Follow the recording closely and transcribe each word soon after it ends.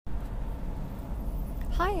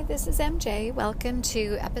Hi, this is MJ. Welcome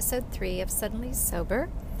to episode 3 of Suddenly Sober.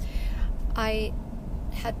 I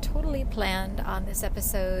had totally planned on this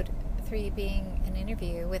episode 3 being an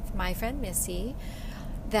interview with my friend Missy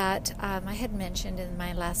that I had mentioned in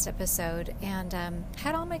my last episode, and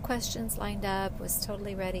had all my questions lined up, was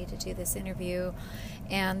totally ready to do this interview.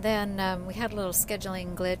 And then we had a little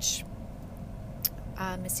scheduling glitch.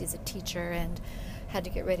 Missy's a teacher and had to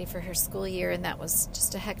get ready for her school year, and that was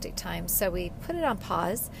just a hectic time, so we put it on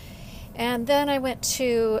pause. And then I went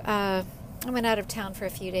out of town for a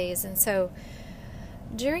few days, and so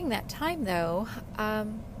during that time, though, I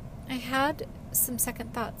had some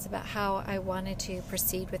second thoughts about how I wanted to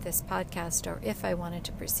proceed with this podcast, or if I wanted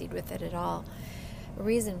to proceed with it at all. The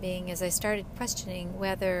reason being is I started questioning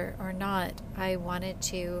whether or not I wanted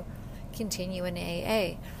to continue in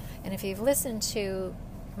AA. And if you've listened to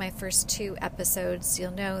my first 2 episodes, you'll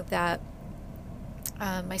know that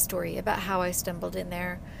my story about how I stumbled in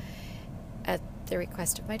there at the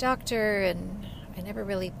request of my doctor, and I never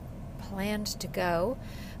really planned to go,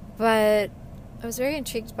 but I was very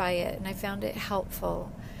intrigued by it, and I found it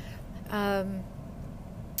helpful, and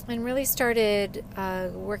really started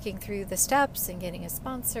working through the steps and getting a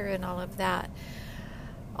sponsor and all of that.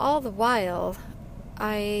 All the while,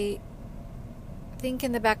 I think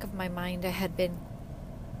in the back of my mind I had been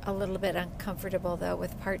a little bit uncomfortable, though,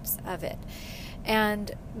 with parts of it.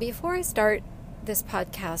 And before I start this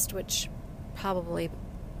podcast, which probably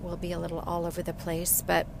will be a little all over the place,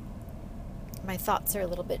 but my thoughts are a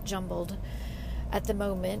little bit jumbled at the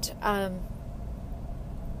moment,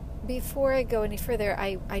 before I go any further,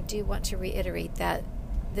 I do want to reiterate that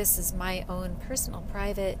this is my own personal,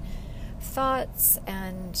 private thoughts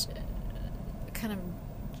and kind of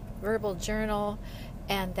verbal journal,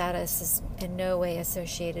 and that is in no way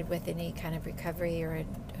associated with any kind of recovery or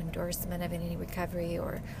endorsement of any recovery,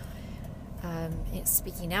 or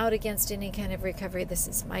speaking out against any kind of recovery. This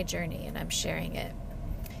is my journey, and I'm sharing it.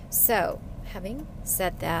 So, having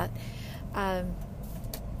said that,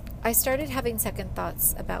 I started having second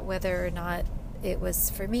thoughts about whether or not it was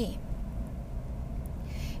for me.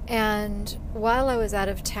 And while I was out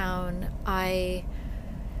of town, I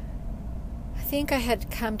think I had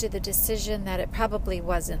come to the decision that it probably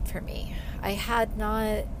wasn't for me. I had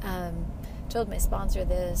not told my sponsor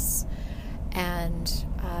this, and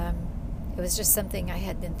it was just something I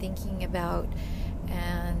had been thinking about,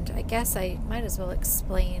 and I guess I might as well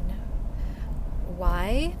explain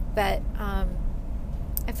why. But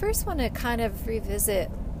I first want to kind of revisit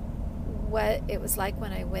what it was like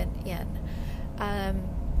when I went in.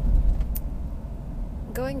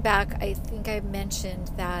 Going back, I think I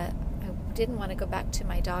mentioned that I didn't want to go back to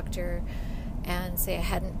my doctor and say I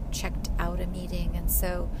hadn't checked out a meeting. And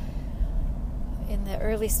so in the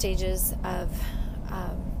early stages of,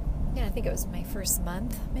 I think it was my first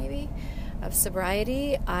month maybe of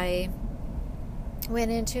sobriety, I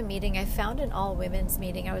went into a meeting. I found an all-women's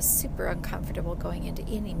meeting. I was super uncomfortable going into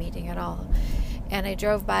any meeting at all. And I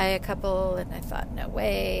drove by a couple, and I thought, no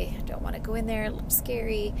way, I don't want to go in there. It looks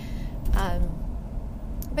scary.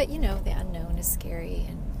 But, the unknown is scary,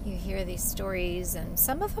 and you hear these stories, and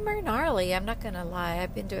some of them are gnarly. I'm not going to lie.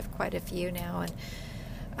 I've been to quite a few now,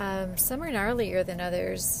 and some are gnarlier than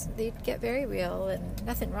others. They get very real, and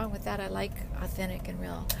nothing wrong with that. I like authentic and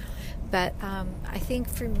real. But I think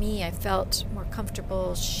for me, I felt more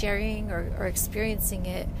comfortable sharing or experiencing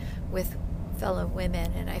it with fellow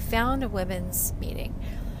women, and I found a women's meeting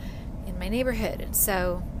in my neighborhood. And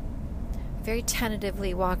so I very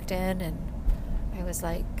tentatively walked in, and I was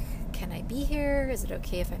like, can I be here? Is it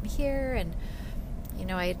okay if I'm here? And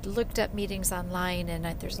I looked up meetings online, and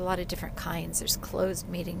there's a lot of different kinds. There's closed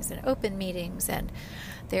meetings and open meetings, and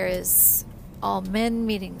there is all men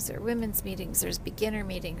meetings or women's meetings. There's beginner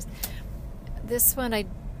meetings. This one, I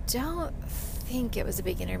don't think it was a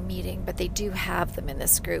beginner meeting, but they do have them in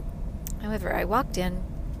this group. However, I walked in,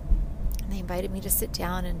 and they invited me to sit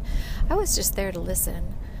down, and I was just there to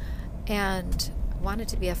listen and wanted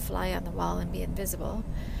to be a fly on the wall and be invisible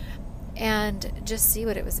and just see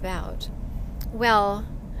what it was about. Well,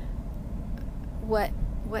 what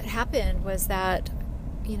happened was that,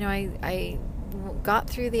 I got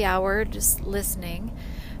through the hour just listening,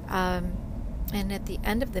 and at the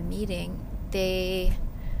end of the meeting, they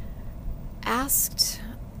asked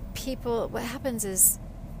people. What happens is,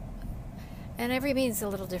 and every meeting's a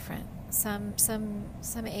little different. Some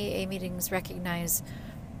AA meetings recognize,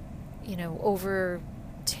 over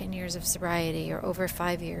 10 years of sobriety, or over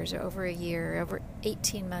 5 years, or over a year, or over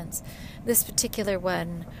 18 months. This particular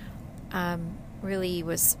one really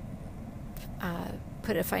was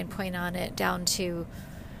put a fine point on it, down to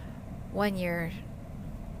 1 year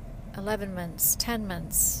 11 months, 10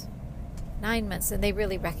 months, 9 months, and they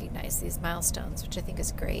really recognize these milestones, which I think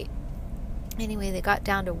is great. Anyway, they got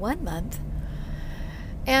down to 1 month,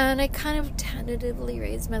 and I kind of tentatively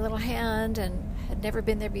raised my little hand and had never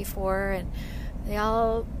been there before, and they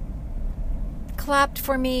all clapped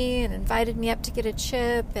for me and invited me up to get a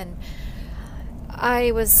chip, and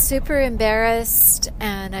I was super embarrassed,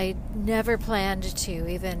 and I never planned to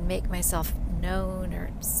even make myself known or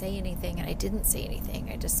say anything, and I didn't say anything.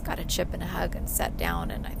 I just got a chip and a hug and sat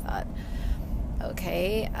down, and I thought,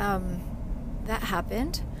 okay, that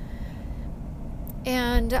happened.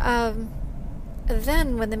 And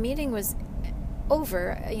then when the meeting was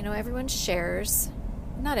over, everyone shares.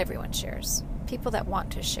 Not everyone shares. People that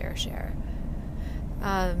want to share.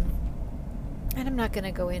 And I'm not going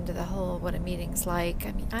to go into the whole what a meeting's like.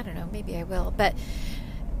 I mean, I don't know, maybe I will, but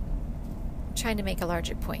I'm trying to make a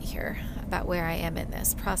larger point here about where I am in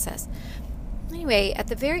this process. Anyway, at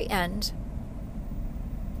the very end,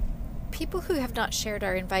 people who have not shared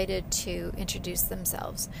are invited to introduce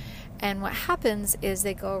themselves. And what happens is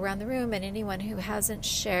they go around the room, and anyone who hasn't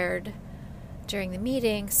shared during the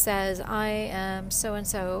meeting says, I am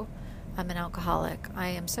so-and-so, I'm an alcoholic. I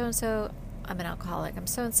am so-and-so, I'm an alcoholic. I'm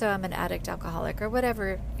so-and-so, I'm an addict alcoholic, or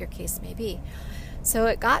whatever your case may be. So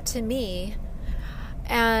it got to me,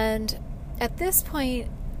 and at this point,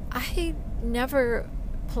 I never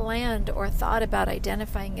planned or thought about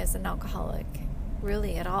identifying as an alcoholic,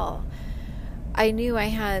 really at all. I knew I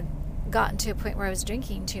had gotten to a point where I was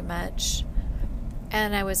drinking too much,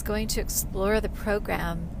 and I was going to explore the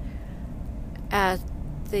program at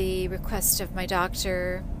the request of my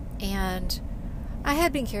doctor, and I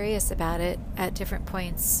had been curious about it at different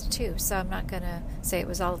points too, so I'm not going to say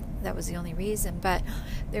that was the only reason, but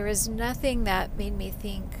there was nothing that made me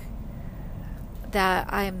think that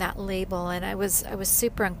I am that label, and I was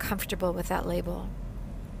super uncomfortable with that label.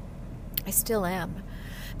 I still am,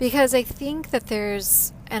 because I think that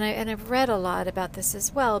there's, and I've read a lot about this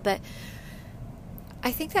as well, but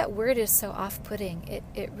I think that word is so off-putting.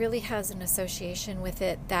 It really has an association with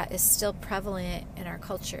it that is still prevalent in our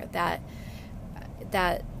culture, that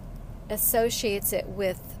associates it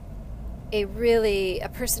with a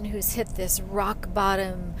person who's hit this rock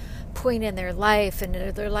bottom point in their life, and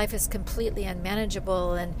their life is completely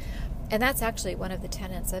unmanageable, and that's actually one of the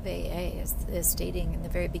tenets of AA is stating in the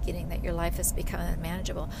very beginning that your life has become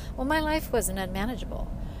unmanageable. Well, my life wasn't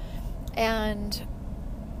unmanageable, and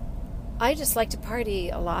I just like to party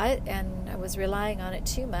a lot, and I was relying on it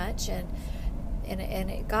too much, and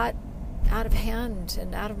it got out of hand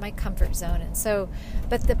and out of my comfort zone. And so,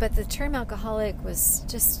 but the term alcoholic was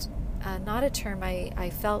just not a term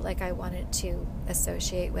I felt like I wanted to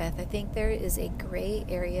associate with. I think there is a gray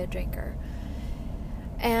area drinker,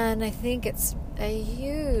 and I think it's a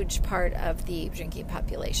huge part of the drinking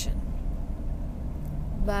population.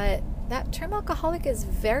 But that term alcoholic is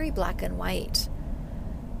very black and white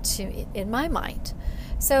in my mind.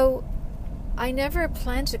 So I never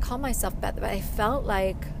planned to call myself that, but I felt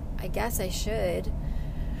like I guess I should.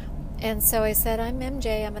 And so I said, I'm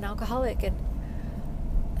MJ, I'm an alcoholic. And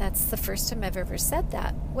that's the first time I've ever said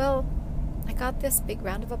that. Well, I got this big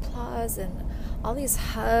round of applause and all these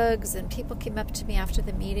hugs, and people came up to me after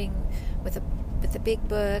the meeting with a big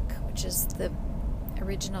book, which is the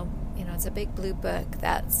original, it's a big blue book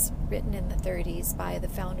that's written in the 30s by the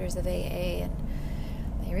founders of AA, and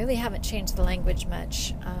they really haven't changed the language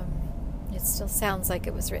much. It still sounds like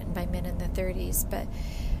it was written by men in the 30s, but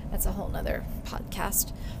that's a whole nother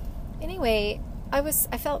podcast. Anyway, I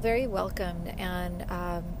felt very welcomed, and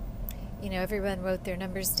everyone wrote their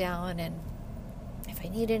numbers down, and if I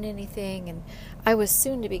needed anything, and I was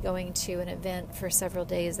soon to be going to an event for several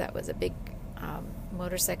days that was a big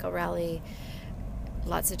motorcycle rally,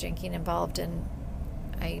 lots of drinking involved, and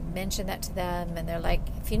I mentioned that to them, and they're like,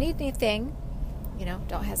 if you need anything,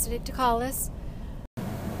 don't hesitate to call us,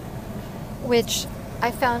 which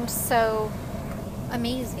I found so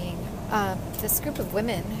amazing. This group of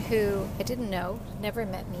women who I didn't know, never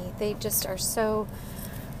met me, they just are so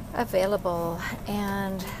available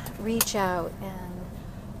and reach out, and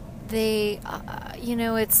they,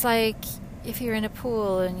 it's like if you're in a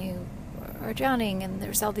pool and you are drowning and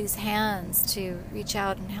there's all these hands to reach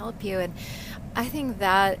out and help you, and I think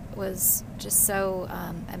that was just so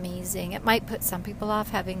amazing. It might put some people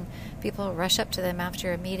off having people rush up to them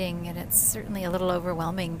after a meeting, and it's certainly a little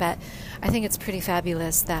overwhelming, but I think it's pretty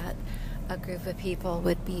fabulous that a group of people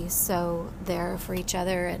would be so there for each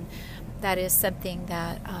other, and that is something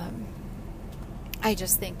that I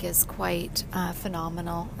just think is quite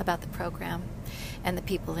phenomenal about the program and the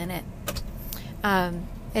people in it.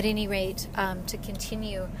 At any rate, to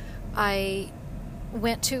continue, I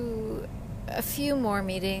went to a few more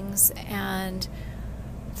meetings and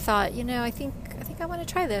thought, I think I want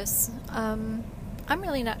to try this. I'm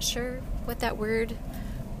really not sure what that word,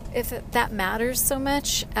 if that matters so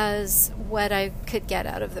much as what I could get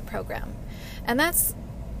out of the program. And that's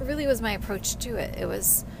really was my approach to it. It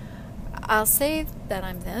was, I'll say that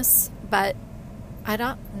I'm this, but I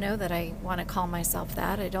don't know that I want to call myself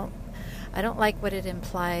that. I don't like what it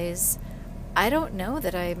implies. I don't know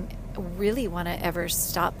that I really want to ever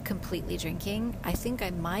stop completely drinking. I think I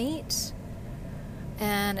might.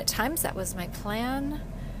 And at times that was my plan,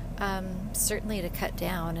 certainly to cut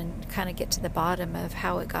down and kind of get to the bottom of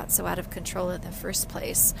how it got so out of control in the first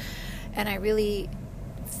place. And I really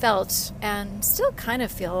felt, and still kind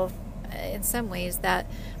of feel in some ways, that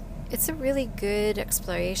it's a really good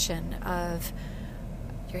exploration of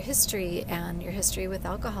your history and your history with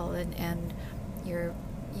alcohol and your,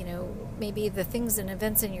 maybe the things and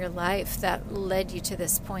events in your life that led you to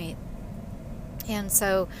this point. And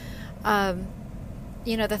so,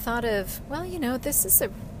 the thought of,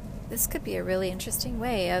 this could be a really interesting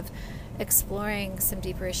way of exploring some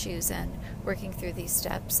deeper issues and working through these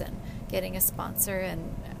steps and getting a sponsor.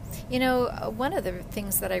 And, one of the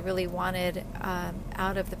things that I really wanted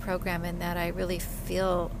out of the program, and that I really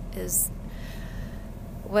feel was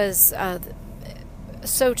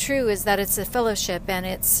so true, is that it's a fellowship, and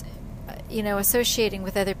it's, associating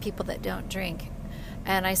with other people that don't drink.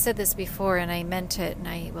 And I said this before, and I meant it, and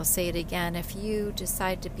I will say it again. If you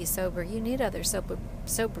decide to be sober, you need other sober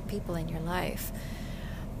people in your life.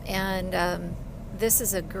 And this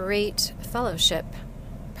is a great fellowship.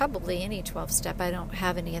 Probably any 12-step. I don't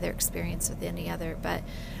have any other experience with any other, but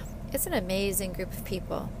it's an amazing group of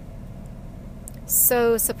people.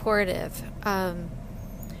 So supportive.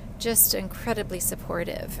 Just incredibly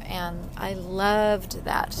supportive. And I loved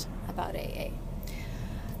that about AA.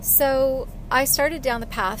 So I started down the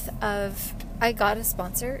path of, I got a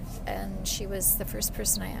sponsor, and she was the first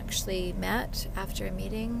person I actually met after a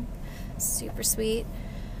meeting. Super sweet.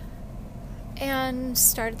 And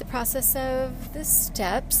started the process of the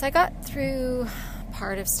steps. I got through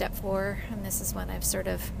part of step 4, and this is when I've sort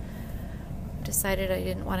of decided I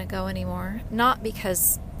didn't want to go anymore. Not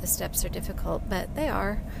because the steps are difficult, but they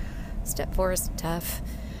are. Step 4 is tough.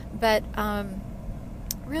 But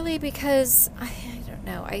really because, I don't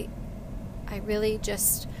know, I really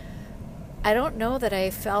just, I don't know that I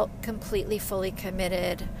felt completely fully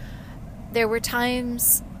committed. There were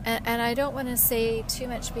times, and I don't want to say too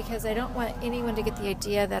much because I don't want anyone to get the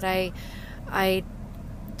idea that I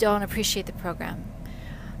don't appreciate the program.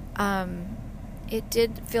 It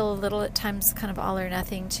did feel a little at times kind of all or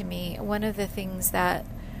nothing to me. One of the things that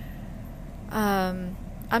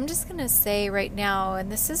I'm just going to say right now, and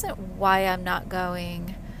this isn't why I'm not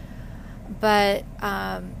going, but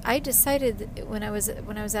I decided when I was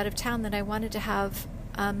out of town that I wanted to have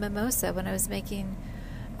mimosa when I was making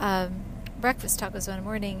breakfast tacos one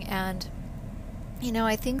morning. And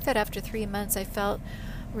I think that after 3 months I felt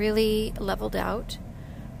really leveled out,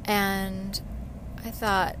 and I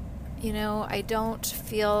thought, I don't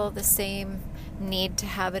feel the same need to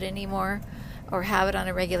have it anymore, or have it on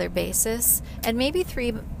a regular basis. And maybe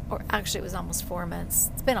 3, or actually it was almost 4 months.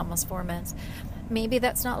 It's been almost 4 months. Maybe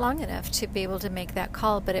that's not long enough to be able to make that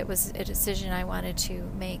call, but it was a decision I wanted to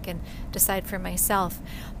make and decide for myself.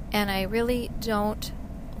 And I really don't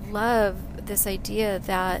love this idea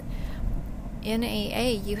that in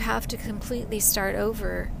AA you have to completely start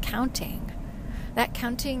over counting. That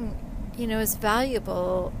counting, is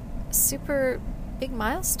valuable, super big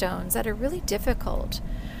milestones that are really difficult.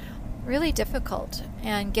 Really difficult.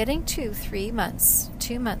 And getting to 3 months,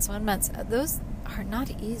 2 months, 1 month, those are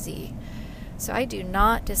not easy. So I do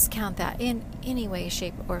not discount that in any way,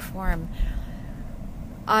 shape, or form.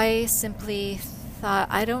 I simply thought,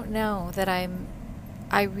 I don't know that I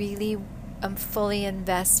really am fully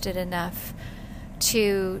invested enough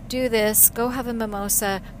to do this, go have a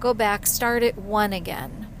mimosa, go back, start at 1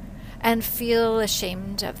 again, and feel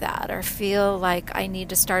ashamed of that, or feel like I need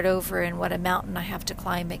to start over and what a mountain I have to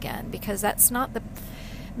climb again, because that's not the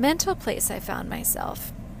mental place I found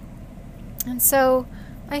myself. And so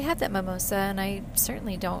I had that mimosa, and I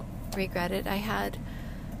certainly don't regret it. I had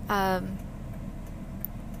a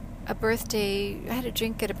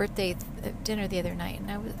drink at a birthday dinner the other night,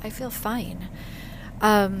 and I feel fine.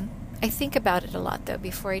 I think about it a lot, though,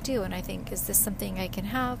 before I do, and I think, is this something I can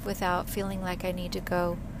have without feeling like I need to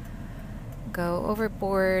go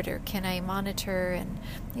overboard, or can I monitor? And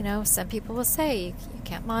some people will say you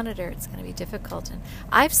can't monitor, it's going to be difficult. And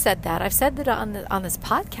I've said that on this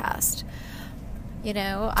podcast.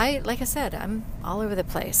 Like I said, I'm all over the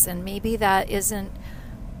place, and maybe that isn't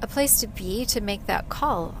a place to be to make that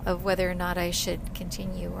call of whether or not I should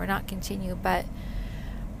continue or not continue, but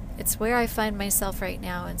it's where I find myself right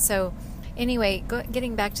now. And so anyway,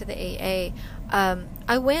 getting back to the AA,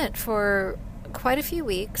 I went for quite a few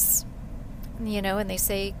weeks, and they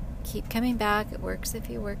say, keep coming back. It works if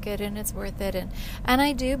you work it, and it's worth it. And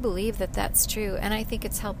I do believe that that's true. And I think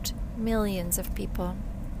it's helped millions of people.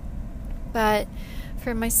 But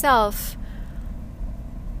for myself,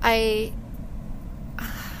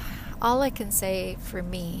 all I can say for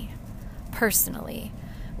me personally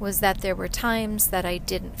was that there were times that I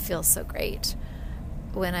didn't feel so great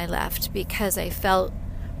when I left, because I felt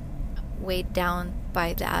weighed down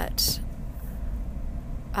by that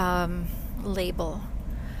label.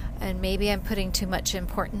 And maybe I'm putting too much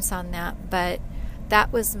importance on that, but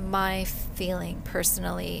that was my feeling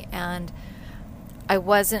personally. And I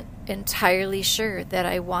wasn't entirely sure that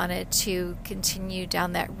I wanted to continue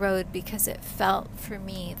down that road, because it felt for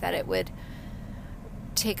me that it would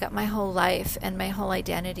take up my whole life and my whole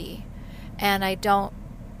identity. And I don't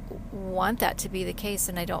want that to be the case,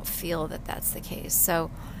 and I don't feel that that's the case.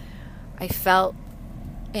 So I felt,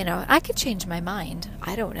 I could change my mind.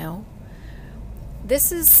 I don't know.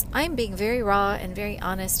 I'm being very raw and very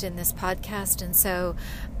honest in this podcast. And so,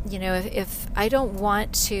 if I don't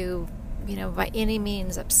want to, by any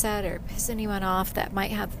means upset or piss anyone off that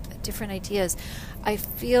might have different ideas, I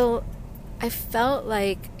felt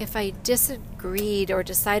like if I disagreed or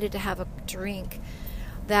decided to have a drink,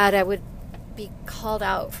 that I would be called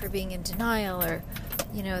out for being in denial, or,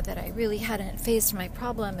 that I really hadn't faced my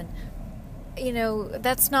problem. And,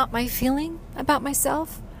 that's not my feeling about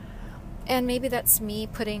myself. And maybe that's me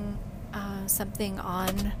putting something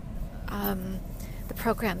on the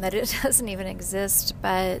program that it doesn't even exist.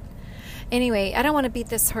 But anyway, I don't want to beat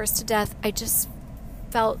this horse to death. I just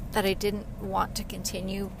felt that I didn't want to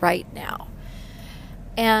continue right now.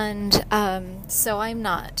 And so I'm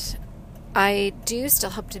not. I do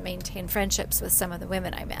still hope to maintain friendships with some of the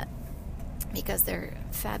women I met, because they're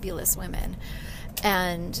fabulous women.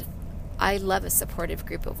 And I love a supportive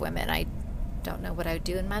group of women. I don't know what I would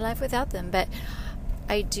do in my life without them, but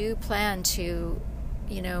I do plan to,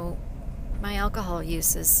 my alcohol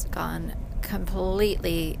use has gone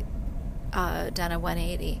completely done a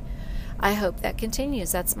 180. I hope that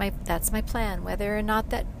continues. That's my plan. Whether or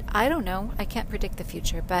not that, I don't know. I can't predict the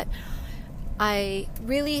future, but I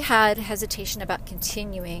really had hesitation about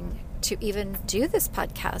continuing to even do this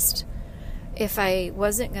podcast if I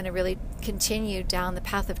wasn't going to really continue down the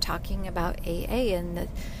path of talking about AA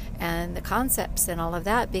and the concepts and all of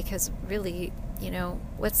that, because really,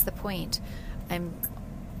 what's the point?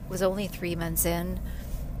 Was only 3 months in,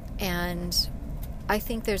 and I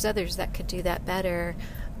think there's others that could do that better.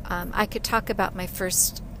 I could talk about my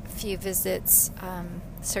first few visits,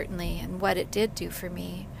 certainly, and what it did do for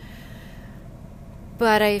me.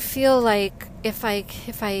 But I feel like if I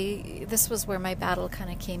this was where my battle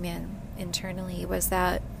kind of came in internally, was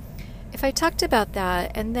that if I talked about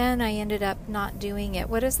that and then I ended up not doing it,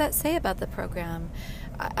 what does that say about the program?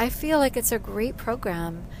 I feel like it's a great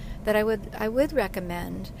program that I would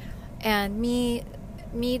recommend, and me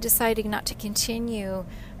deciding not to continue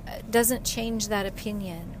doesn't change that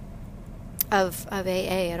opinion of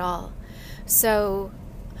AA at all. So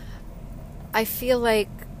I feel like,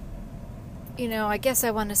 I guess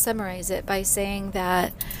I want to summarize it by saying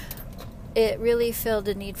that it really filled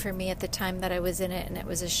a need for me at the time that I was in it, and it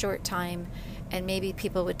was a short time, and maybe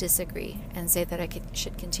people would disagree and say that I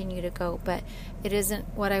should continue to go, but it isn't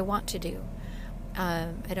what I want to do.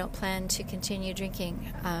 I don't plan to continue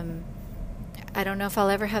drinking. I don't know if I'll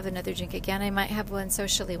ever have another drink again. I might have one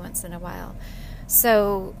socially once in a while.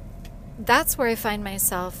 So that's where I find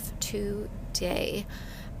myself today,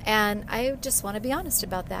 and I just want to be honest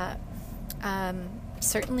about that.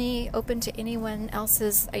 Certainly open to anyone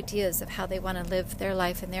else's ideas of how they want to live their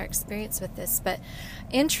life and their experience with this. But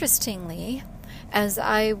interestingly, as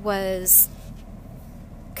I was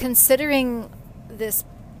considering this,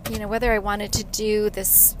 whether I wanted to do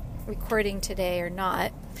this recording today or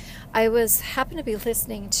not, I happened to be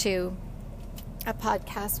listening to a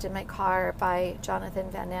podcast in my car by Jonathan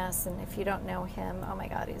Van Ness. And if you don't know him, oh my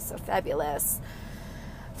God, he's so fabulous.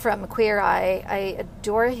 From Queer Eye, I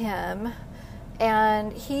adore him.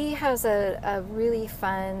 And he has a really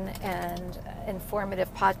fun and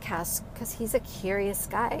informative podcast because he's a curious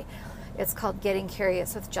guy. It's called Getting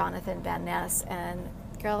Curious with Jonathan Van Ness. And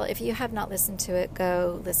girl, if you have not listened to it,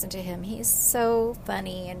 go listen to him. He's so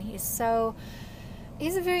funny, and he's a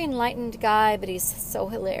very enlightened guy, but he's so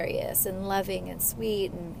hilarious and loving and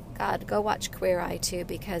sweet. And God, go watch Queer Eye too,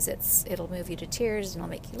 because it'll move you to tears and it'll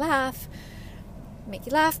make you laugh, make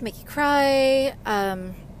you cry.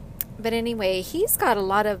 But anyway, he's got a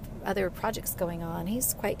lot of other projects going on.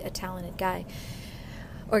 He's quite a talented guy.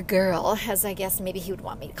 Or girl, as I guess maybe he would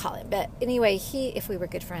want me to call him. But anyway, if we were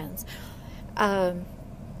good friends.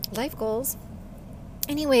 Life goals.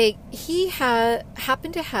 Anyway, he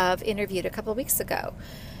happened to have interviewed a couple of weeks ago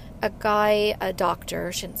a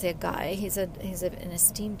doctor, shouldn't say a guy, he's an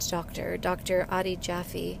esteemed doctor, Dr. Adi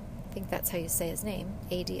Jaffe, I think that's how you say his name,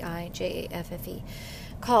 Adijaffe,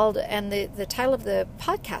 called, and the title of the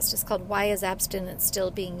podcast is called Why is Abstinence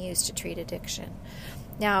Still Being Used to Treat Addiction?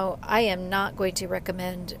 Now, I am not going to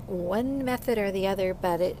recommend one method or the other,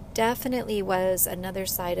 but it definitely was another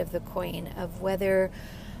side of the coin of whether,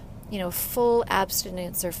 full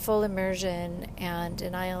abstinence or full immersion and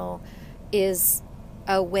denial is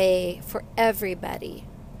a way for everybody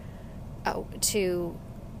to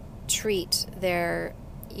treat their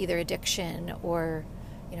either addiction or,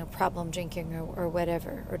 problem drinking or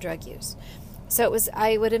whatever, or drug use. So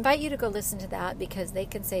I would invite you to go listen to that because they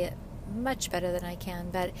can say it much better than I can,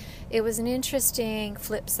 but it was an interesting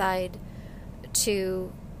flip side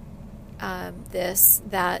to this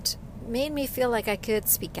that made me feel like I could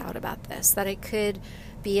speak out about this, that I could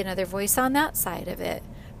be another voice on that side of it.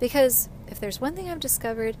 Because if there's one thing I've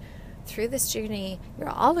discovered through this journey, you're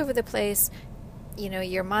all over the place.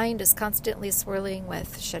 Your mind is constantly swirling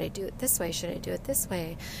with, should I do it this way? Should I do it this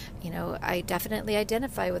way? I definitely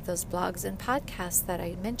identify with those blogs and podcasts that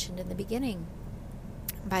I mentioned in the beginning.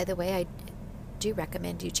 By the way, I do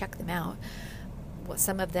recommend you check them out.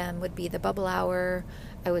 Some of them would be the Bubble Hour.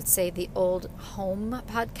 I would say the Old Home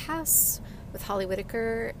podcasts with Holly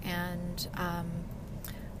Whitaker and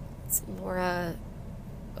Laura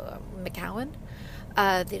McCowan.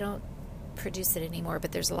 They don't produce it anymore,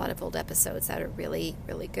 but there's a lot of old episodes that are really,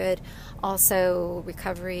 really good. Also,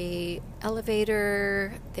 Recovery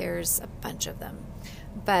Elevator. There's a bunch of them.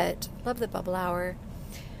 But love the Bubble Hour.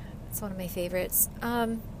 It's one of my favorites.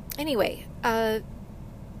 Anyway,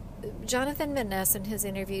 Jonathan Van Ness in his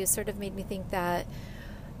interview sort of made me think that,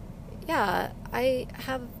 yeah, I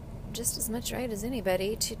have just as much right as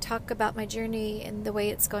anybody to talk about my journey and the way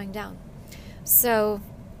it's going down. So,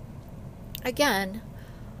 again,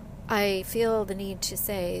 I feel the need to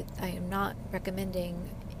say I am not recommending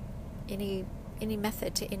any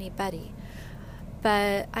method to anybody.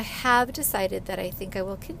 But I have decided that I think I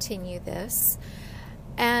will continue this.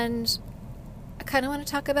 And I kind of want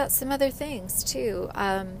to talk about some other things, too.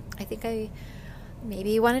 I think I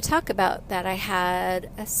maybe want to talk about that I had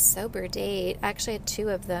a sober date. I actually had 2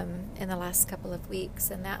 of them in the last couple of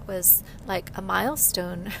weeks, and that was like a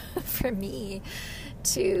milestone for me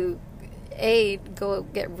to, go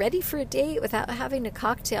get ready for a date without having a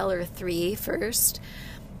cocktail or 3 first,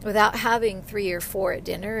 without having 3 or 4 at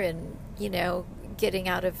dinner and,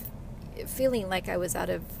 feeling like I was out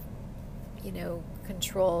of,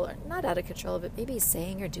 control, or not out of control, but maybe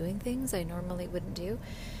saying or doing things I normally wouldn't do.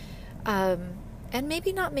 And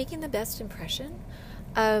maybe not making the best impression.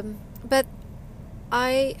 But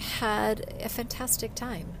I had a fantastic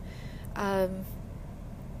time.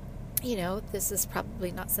 This is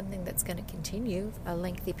probably not something that's going to continue a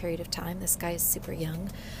lengthy period of time. This guy is super young,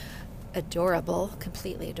 adorable,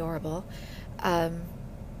 completely adorable.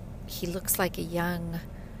 He looks like a young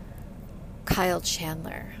Kyle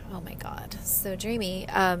Chandler. Oh my God, so dreamy.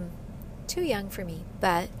 Too young for me,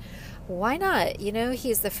 but why not?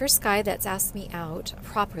 He's the first guy that's asked me out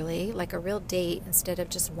properly, like a real date, instead of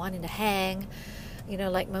just wanting to hang,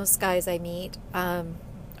 like most guys I meet,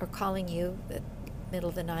 or calling you at the middle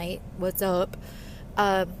of the night, what's up?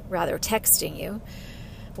 Rather texting you,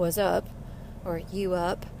 what's up? Or you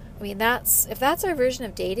up? I mean, if that's our version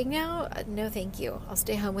of dating now, no thank you. I'll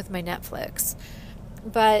stay home with my Netflix.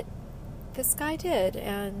 But this guy did,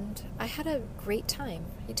 and I had a great time.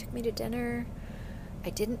 He took me to dinner. I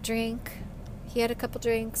didn't drink. He had a couple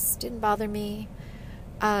drinks. Didn't bother me.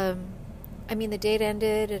 The date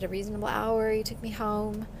ended at a reasonable hour. He took me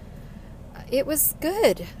home. It was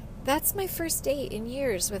good. That's my first date in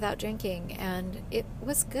years without drinking, and it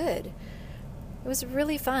was good. It was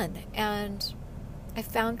really fun, and I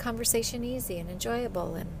found conversation easy and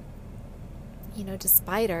enjoyable, and,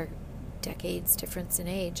 despite our decades difference in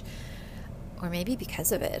age, or maybe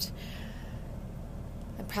because of it,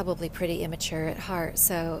 I'm probably pretty immature at heart,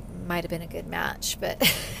 so it might have been a good match. But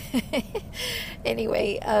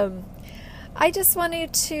anyway, I just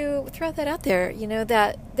wanted to throw that out there,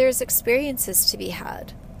 that there's experiences to be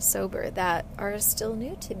had sober that are still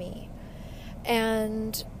new to me.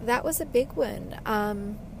 And that was a big one.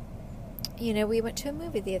 We went to a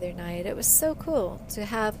movie the other night. It was so cool to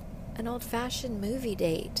have an old-fashioned movie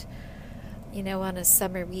date. on a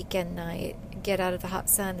summer weekend night, get out of the hot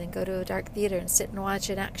sun and go to a dark theater and sit and watch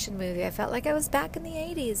an action movie. I felt like I was back in the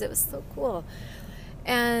 80s. It was so cool.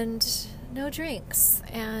 And no drinks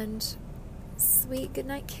and sweet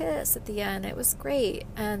goodnight kiss at the end. It was great.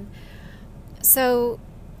 And so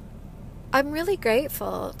I'm really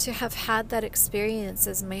grateful to have had that experience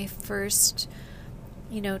as my first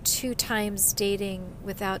 2 times dating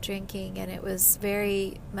without drinking, and it was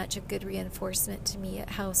very much a good reinforcement to me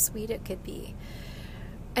at how sweet it could be,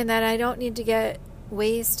 and that I don't need to get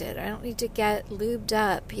wasted. I don't need to get lubed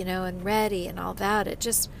up, and ready and all that. It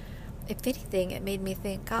just, if anything, it made me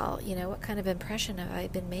think, what kind of impression have I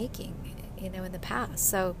been making, in the past?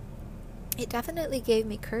 So it definitely gave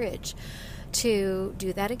me courage to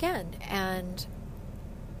do that again, and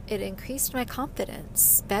it increased my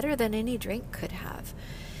confidence better than any drink could have.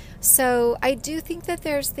 So I do think that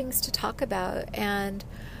there's things to talk about, and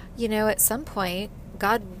at some point,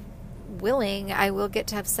 God willing, I will get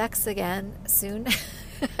to have sex again soon.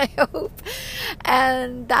 I hope,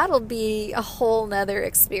 and that'll be a whole nother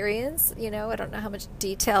experience. I don't know how much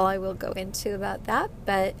detail I will go into about that,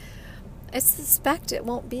 but I suspect it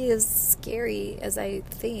won't be as scary as I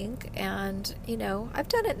think. And, I've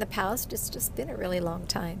done it in the past. It's just been a really long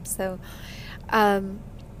time. So, I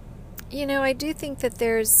do think that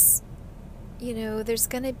there's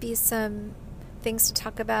going to be some things to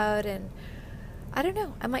talk about. And I don't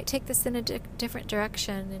know, I might take this in a different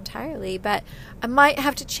direction entirely. But I might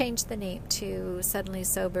have to change the name to Suddenly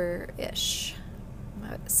Sober-ish,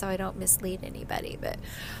 so I don't mislead anybody. But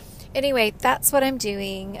anyway, that's what I'm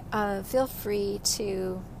doing. Feel free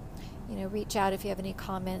to, reach out if you have any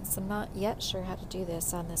comments. I'm not yet sure how to do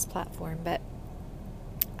this on this platform, but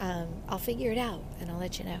I'll figure it out and I'll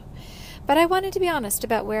let you know. But I wanted to be honest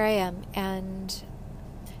about where I am and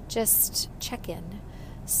just check in.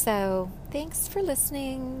 So thanks for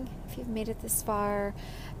listening if you've made it this far.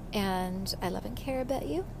 And I love and care about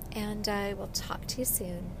you. And I will talk to you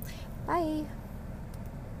soon. Bye.